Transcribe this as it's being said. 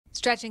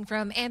Stretching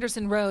from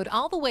Anderson Road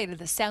all the way to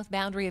the south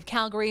boundary of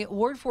Calgary,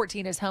 Ward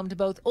 14 is home to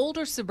both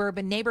older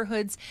suburban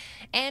neighborhoods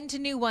and to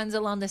new ones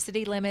along the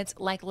city limits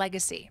like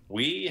Legacy.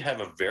 We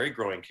have a very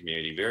growing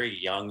community, very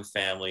young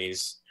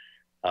families.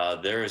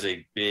 There is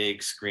a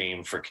big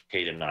scream for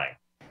K-9.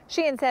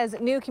 Sheehan says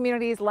new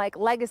communities like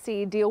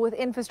Legacy deal with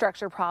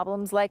infrastructure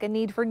problems like a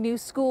need for new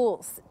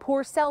schools,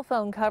 poor cell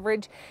phone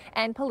coverage,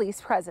 and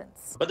police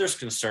presence. But there's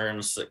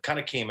concerns that kind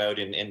of came out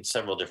in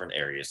several different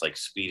areas like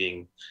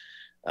speeding,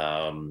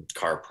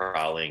 car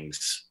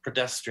prowlings,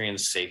 pedestrian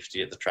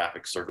safety at the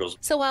traffic circles.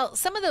 So while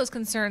some of those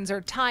concerns are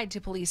tied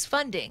to police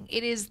funding,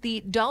 it is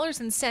the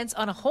dollars and cents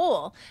on a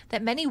whole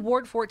that many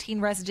Ward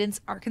 14 residents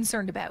are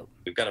concerned about.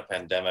 We've got a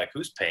pandemic.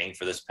 Who's paying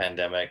for this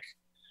pandemic?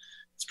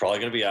 It's probably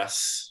going to be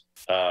us.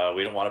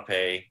 We don't want to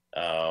pay.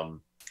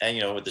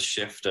 And, with the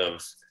shift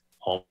of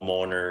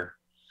homeowner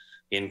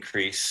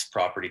increase,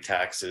 property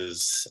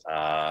taxes,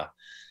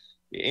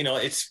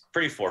 it's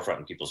pretty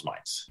forefront in people's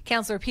minds.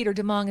 Councillor Peter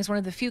DeMong is one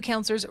of the few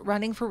councillors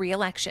running for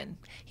re-election.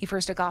 He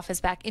first took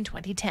office back in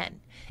 2010.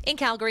 In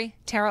Calgary,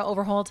 Tara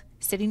Overholt,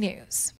 City News.